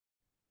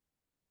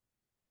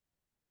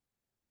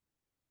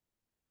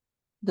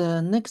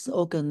The next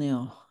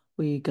organelle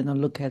we're gonna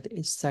look at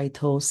is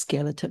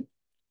cytoskeleton.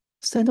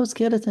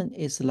 Cytoskeleton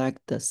is like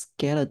the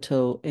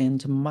skeletal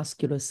and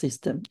muscular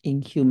system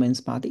in humans'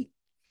 body.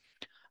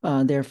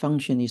 Their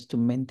function is to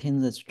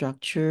maintain the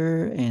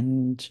structure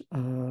and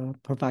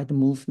provide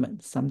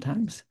movement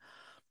sometimes.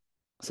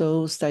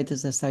 So that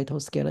is a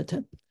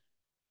cytoskeleton.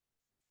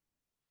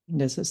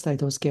 There's a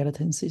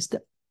cytoskeleton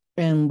system.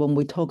 And when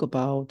we talk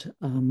about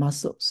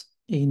muscles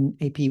in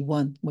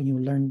AP1, when you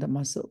learn the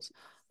muscles,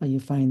 you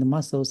find the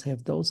muscles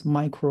have those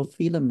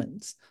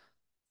microfilaments.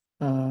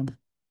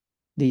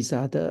 These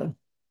are the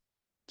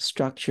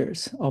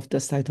structures of the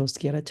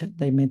cytoskeleton.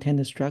 They maintain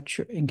the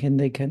structure and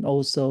they can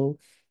also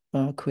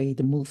create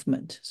the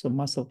movement. So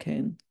muscle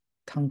can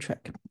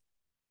contract.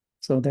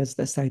 So that's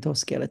the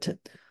cytoskeleton.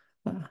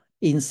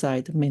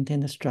 Inside, maintain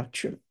the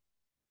structure.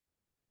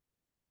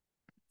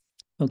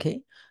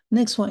 Okay,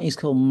 next one is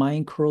called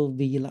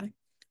microvilli.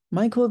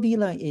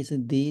 Microvilli is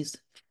this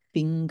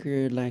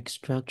finger-like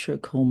structure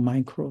called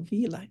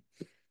microvilli.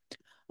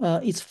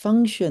 Its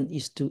function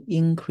is to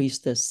increase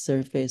the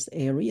surface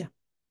area.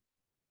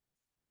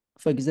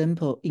 For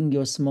example, in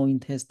your small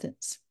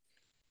intestines.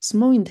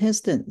 Small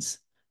intestines,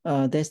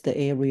 that's the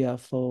area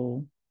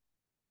for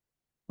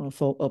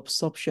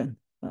absorption.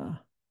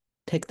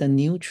 Take the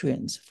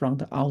nutrients from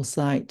the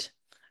outside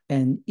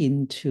and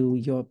into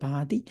your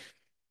body.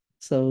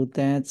 So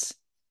that's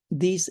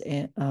this.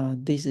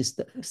 This is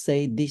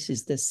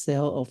the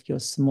cell of your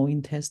small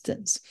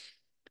intestines,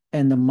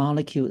 and the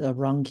molecule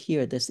around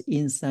here that's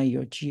inside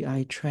your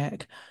GI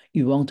tract.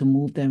 You want to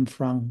move them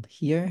from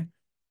here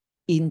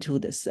into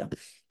the cell.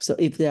 So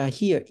if they are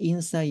here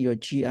inside your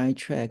GI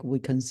tract, we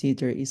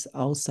consider it's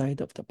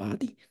outside of the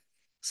body.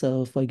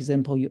 So for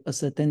example, you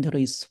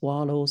accidentally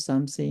swallow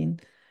something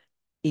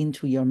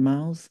into your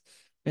mouth,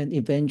 and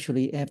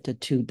eventually after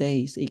 2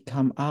 days, it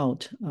come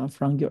out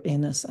from your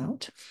anus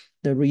out.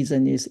 The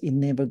reason is it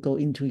never go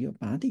into your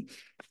body.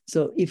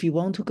 So if you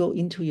want to go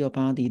into your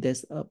body,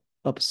 there's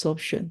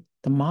absorption.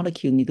 The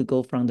molecule need to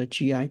go from the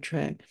GI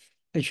tract,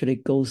 actually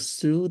goes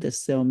through the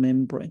cell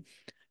membrane,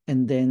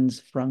 and then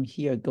from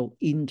here go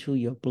into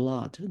your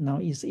blood. Now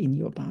it's in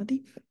your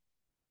body.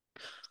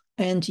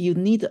 And you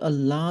need a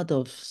lot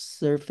of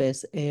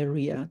surface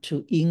area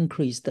to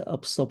increase the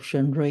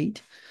absorption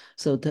rate.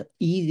 So the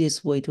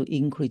easiest way to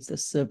increase the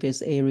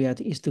surface area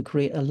is to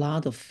create a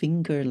lot of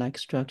finger-like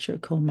structure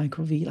called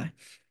microvilli.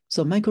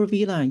 So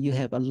microvilli, you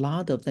have a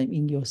lot of them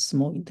in your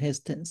small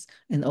intestines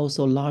and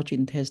also large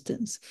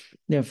intestines.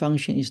 Their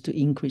function is to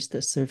increase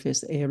the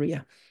surface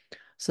area.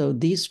 So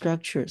these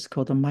structures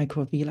called the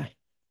microvilli,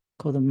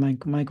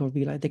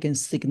 they can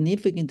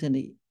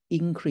significantly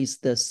increase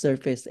the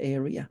surface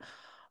area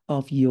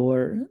of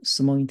your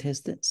small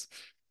intestines.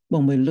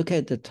 When we look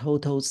at the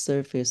total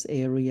surface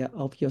area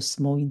of your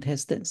small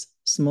intestines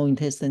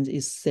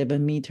is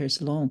 7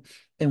 meters long.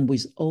 And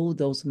with all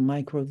those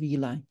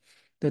microvilli,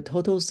 the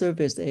total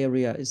surface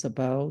area is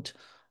about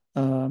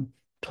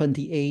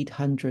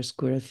 2,800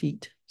 square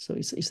feet. So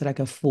it's like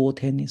a full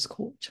tennis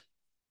court.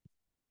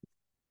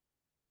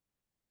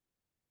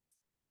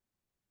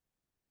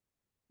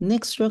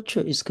 Next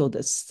structure is called the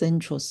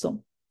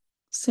centrosome.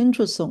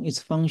 Centrosome, its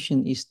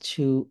function is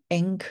to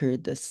anchor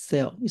the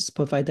cell. It's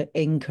provide the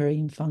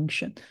anchoring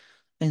function.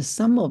 And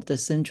some of the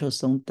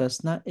centrosome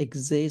does not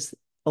exist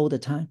all the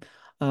time.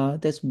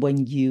 That's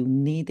when you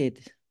need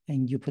it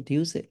and you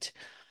produce it.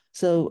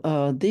 So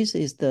this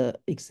is the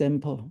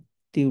example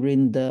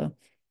during the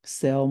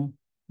cell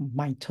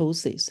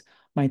mitosis.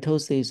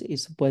 Mitosis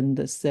is when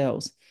the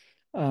cells,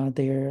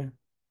 their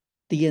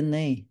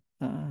DNA,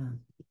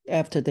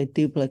 after they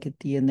duplicate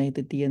DNA,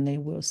 the DNA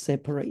will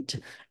separate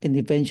and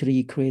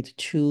eventually create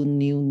 2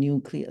 new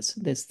nucleus,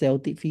 the cell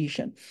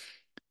division.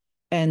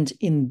 And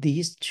in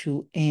these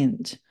 2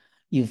 ends,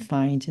 you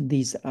find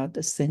these are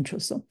the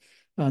centrosome.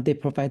 They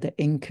provide the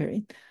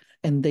anchoring.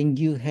 And then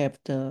you have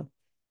the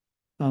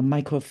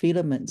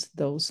microfilaments,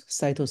 those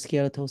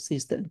cytoskeletal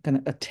systems,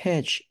 gonna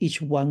attach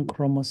each one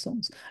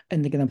chromosomes,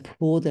 and they're gonna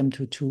pull them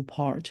to 2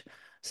 parts.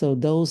 So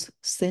those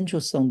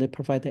centrosome, they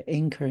provide the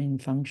anchoring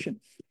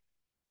function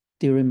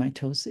during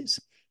mitosis.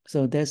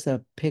 So there's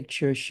a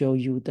picture show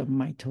you the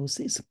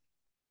mitosis.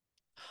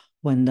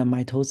 When the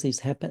mitosis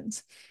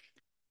happens,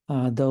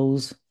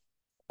 those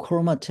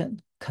chromatin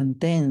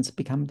condense,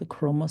 become the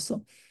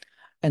chromosome.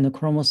 And the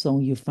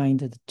chromosome, you find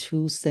that the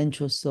 2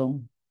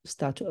 centrosome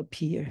start to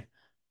appear.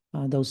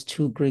 Those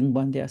 2 green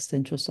ones, they are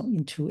centrosome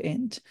in 2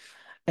 ends.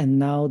 And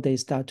now they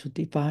start to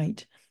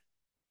divide.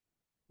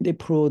 They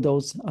pull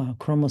those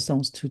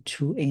chromosomes to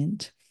 2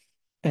 ends.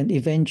 And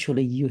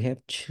eventually you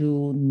have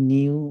 2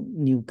 new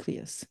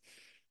nucleus.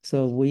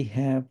 So we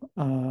have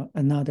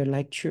another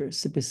lecture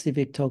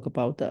specific talk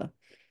about the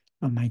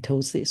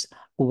mitosis.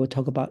 We will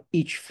talk about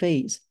each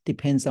phase,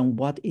 depends on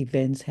what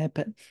events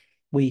happen.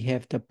 We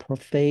have the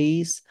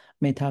prophase,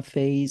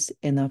 metaphase,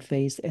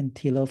 anaphase, and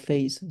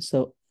telophase.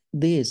 So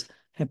this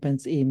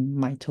happens in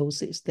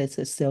mitosis. That's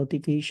a cell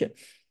division.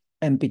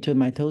 And between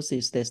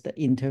mitosis, that's the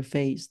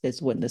interphase. That's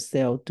when the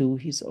cell do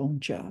his own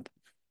job.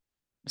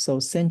 So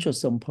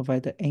centrosome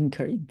provide the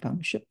anchoring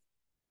function.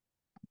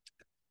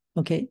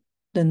 Okay,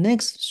 the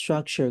next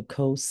structure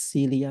called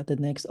cilia, the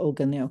next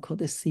organelle called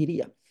the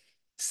cilia.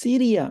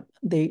 Cilia,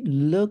 they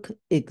look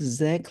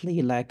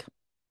exactly like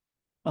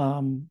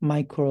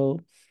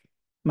microvilli.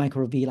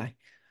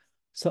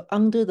 So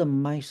under the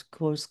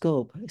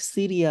microscope,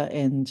 cilia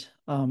and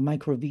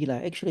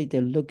microvilli, actually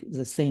they look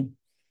the same.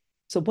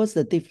 So what's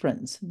the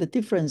difference? The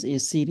difference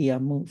is cilia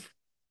move.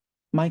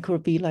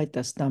 Microvilli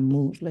does not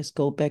move. Let's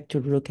go back to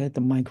look at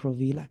the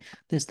microvilli.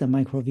 That's the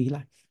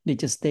microvilli. They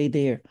just stay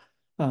there.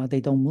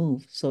 They don't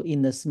move. So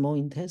in the small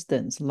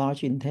intestines,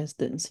 large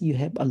intestines, you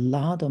have a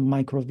lot of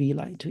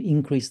microvilli to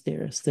increase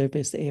their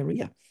surface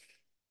area.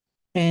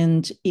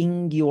 And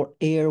in your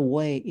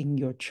airway, in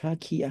your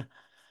trachea,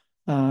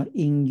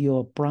 in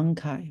your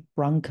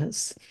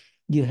bronchus,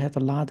 you have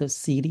a lot of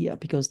cilia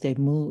because they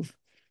move.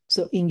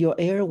 So in your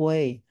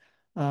airway,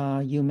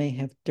 you may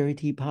have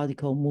dirty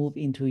particle move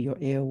into your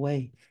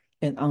airway.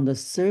 And on the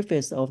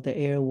surface of the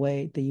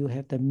airway, you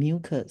have the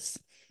mucus.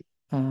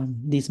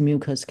 This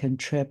mucus can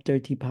trap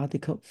dirty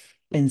particle.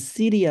 And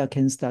cilia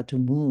can start to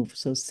move.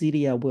 So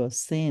cilia will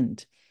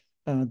send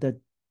the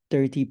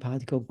dirty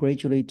particle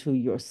gradually to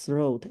your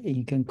throat, and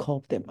you can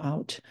cough them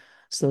out.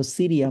 So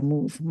cilia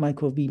move,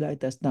 microvilli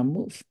does not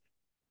move.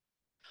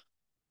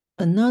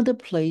 Another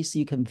place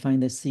you can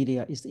find the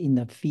cilia is in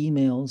the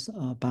female's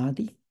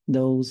body,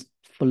 those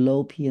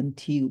fallopian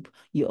tube.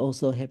 You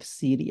also have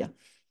cilia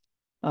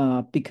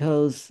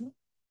because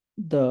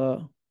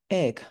the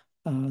egg,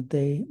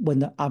 when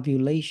the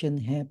ovulation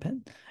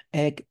happens,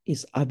 egg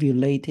is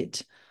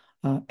ovulated.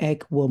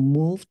 Egg will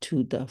move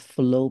to the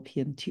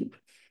fallopian tube.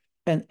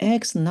 And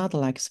eggs not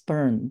like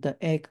sperm. The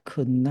egg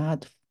could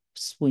not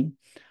swim.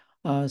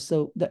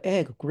 So the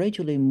egg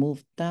gradually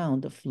moved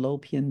down the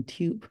fallopian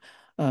tube.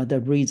 The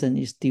reason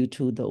is due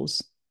to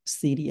those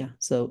cilia.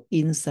 So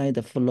inside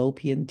the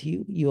fallopian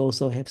tube, you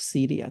also have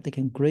cilia. They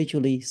can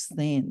gradually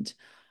send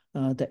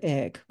the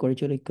egg,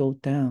 gradually go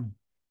down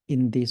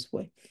in this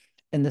way.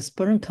 And the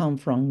sperm come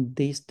from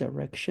this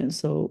direction.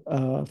 So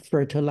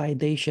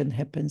fertilization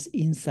happens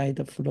inside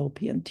the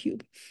fallopian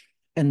tube.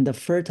 And the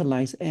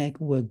fertilized egg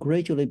will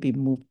gradually be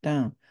moved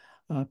down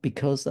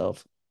because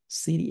of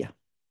cilia.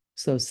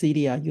 So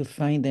cilia, you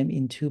find them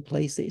in two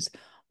places.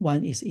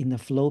 One is in the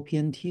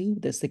fallopian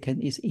tube. The second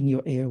is in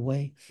your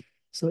airway.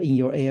 So in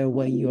your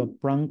airway, your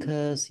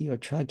bronchus, your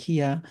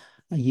trachea,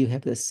 you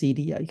have the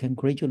cilia. You can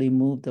gradually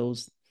move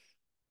those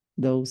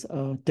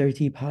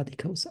dirty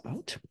particles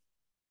out.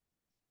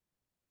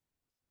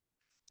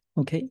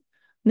 Okay.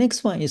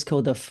 Next one is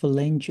called the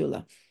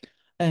phalangula.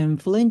 And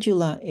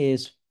phalangula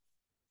is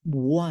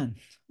one.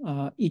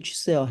 Each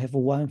cell have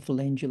one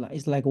phalangula.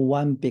 It's like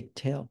one big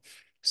tail.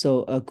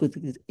 So a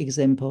good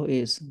example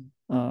is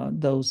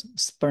those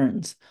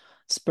sperms.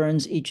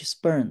 Each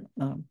sperm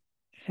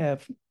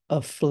have a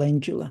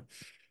phalangula.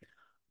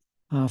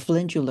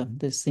 Phalangula,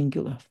 the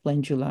singular.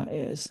 Phalangula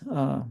is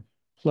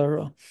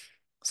plural.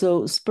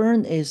 So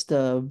sperm is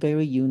the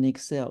very unique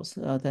cells.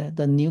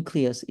 The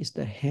nucleus is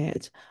the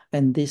head,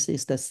 and this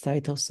is the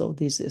cytosol.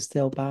 This is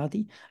cell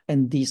body,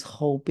 and this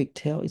whole big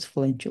tail is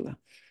phalangula.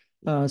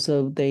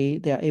 So they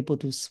are able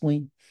to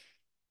swim.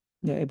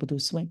 They're able to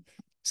swim.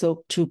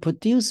 So to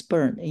produce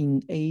sperm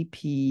in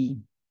AP2,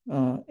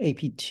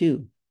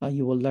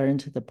 you will learn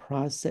the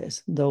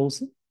process.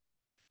 Those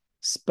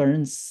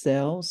sperm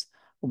cells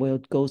will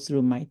go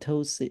through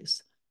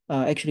mitosis.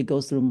 Actually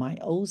goes through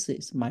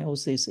meiosis.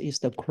 Meiosis is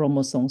the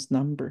chromosomes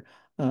number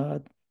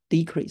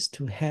decrease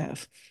to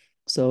half.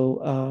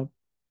 So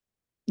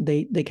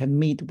they can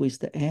meet with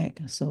the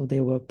egg. So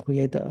they will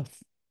create a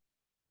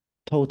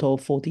total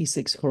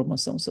 46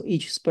 chromosomes. So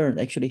each sperm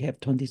actually have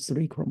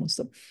 23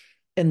 chromosomes.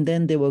 And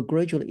then they were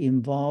gradually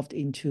involved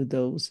into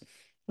those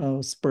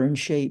sperm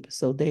shape.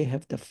 So they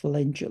have the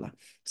phalangula.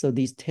 So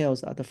these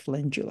tails are the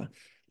phalangula.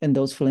 And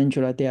those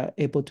phalangula, they are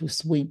able to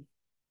swim.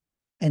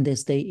 And they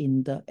stay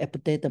in the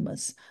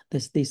epididymis,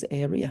 this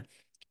area,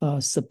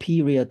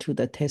 superior to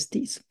the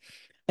testes.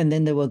 And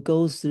then they will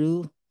go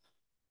through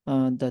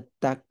the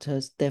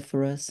ductus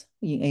deferens.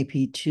 In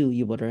AP2,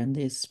 you will learn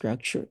this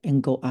structure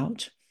and go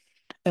out.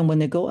 And when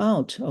they go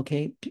out,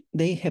 okay,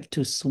 they have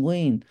to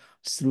swim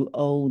through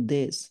all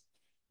this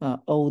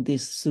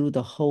through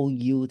the whole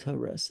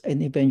uterus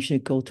and eventually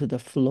go to the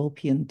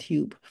fallopian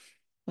tube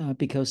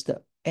because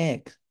the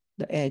egg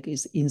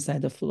is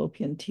inside the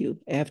fallopian tube.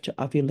 After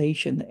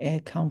ovulation, the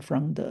egg comes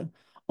from the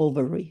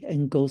ovary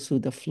and goes through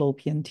the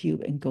fallopian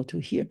tube and go to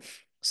here.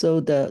 So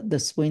the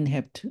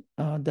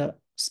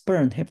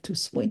sperm have to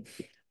swim,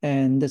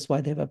 and that's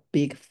why they have a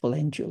big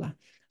phalangula.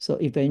 So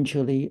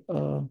eventually,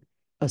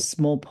 a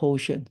small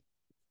portion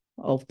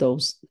of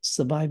those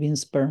surviving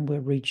sperm will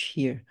reach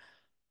here,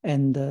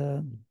 and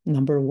the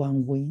number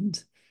one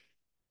wins.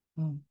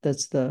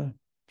 That's the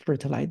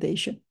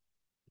fertilization.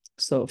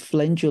 So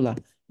phalangula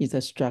is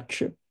a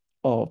structure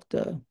of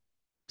the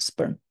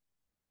sperm.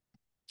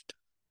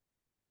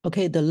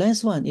 Okay, the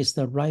last one is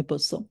the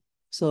ribosome.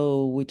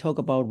 So we talk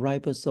about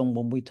ribosome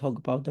when we talk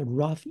about the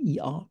rough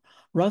ER.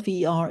 Rough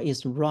ER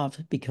is rough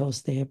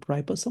because they have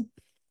ribosome.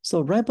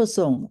 So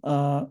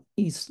ribosome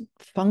its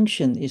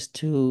function is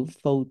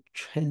for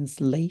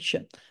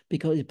translation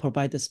because it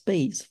provides the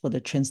space for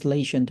the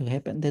translation to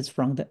happen. That's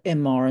from the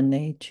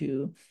mRNA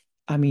to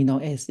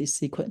amino acid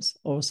sequence,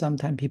 or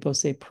sometimes people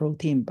say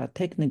protein, but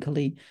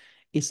technically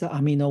it's an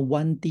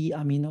 1D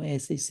amino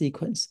acid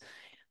sequence.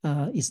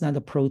 It's not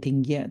a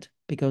protein yet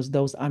because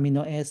those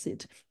amino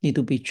acids need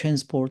to be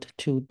transported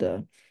to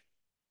the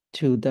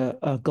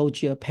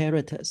Golgi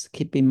apparatus,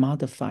 keep being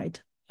modified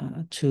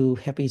to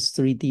have its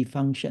 3D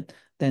function.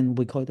 Then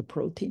we call it a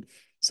protein.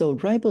 So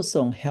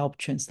ribosome help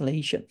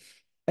translation.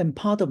 And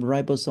part of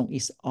ribosome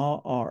is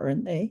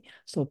rRNA.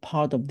 So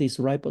part of this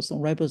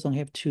ribosome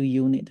have two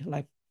units,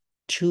 like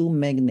two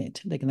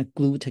magnets, they're gonna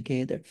glue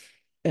together.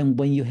 And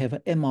when you have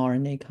an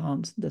mRNA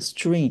comes, the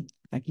string,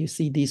 like you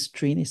see this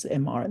string is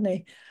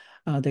mRNA,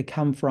 they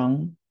come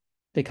from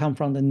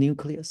the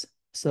nucleus.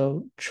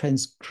 So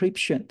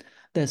transcription,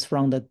 that's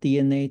from the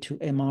DNA to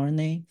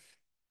mRNA.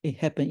 It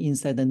happens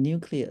inside the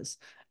nucleus,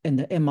 and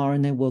the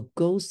mRNA will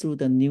go through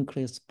the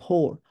nucleus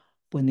pore.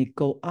 When it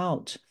go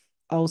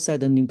outside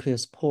the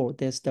nucleus pore,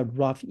 there's the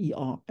rough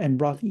ER, and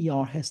rough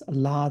ER has a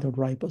lot of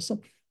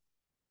ribosome.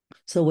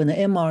 So when the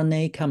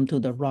mRNA come to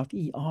the rough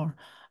ER,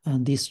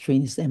 this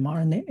string is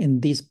mRNA,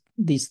 and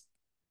these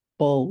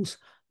balls,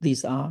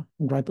 these are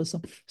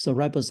ribosome. So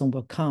ribosome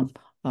will come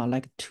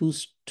like two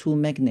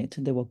magnets.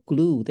 They will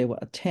glue, they will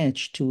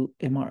attach to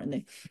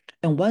mRNA.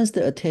 And once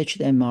they attach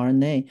the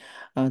mRNA,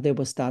 they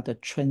will start the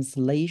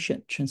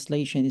translation.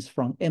 Translation is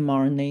from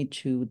mRNA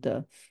to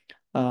the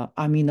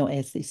amino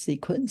acid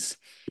sequence.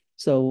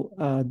 So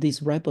these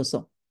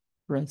ribosomes,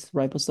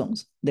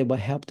 they will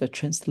help the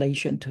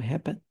translation to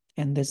happen.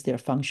 And that's their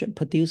function,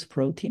 produce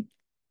protein,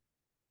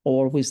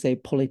 or we say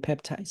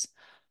polypeptides.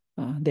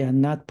 They are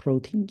not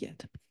protein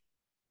yet.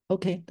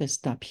 Okay, let's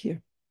stop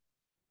here.